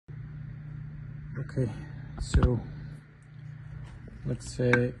Okay, so let's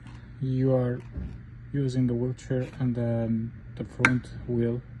say you are using the wheelchair and then the front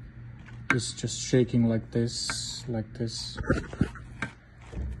wheel is just shaking like this.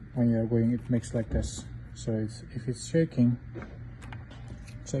 When you are going, it makes like this. So if it's shaking,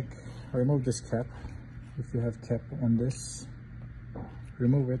 remove this cap. If you have cap on this,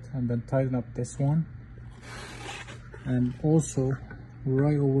 remove it and then tighten up this one, and also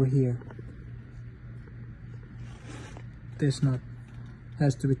right over here, this nut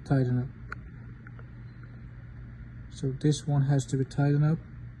has to be tightened up. So this one has to be tightened up.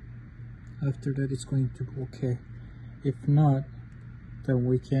 After that it's going to be okay. If not,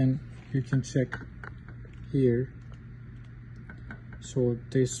 then you can check here. So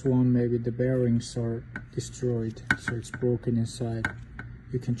this one, maybe the bearings are destroyed, so it's broken inside.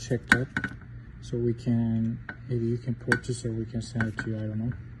 You can check that. So maybe you can purchase, or we can send it to you, I don't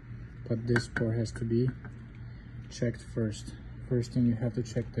know. But this part has to be checked first. First thing, you have to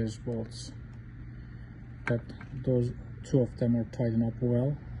check these bolts, that those two of them are tightened up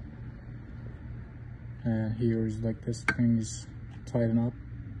well. And here is like this thing is tightened up.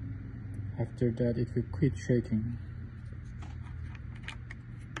 After that, it will quit shaking.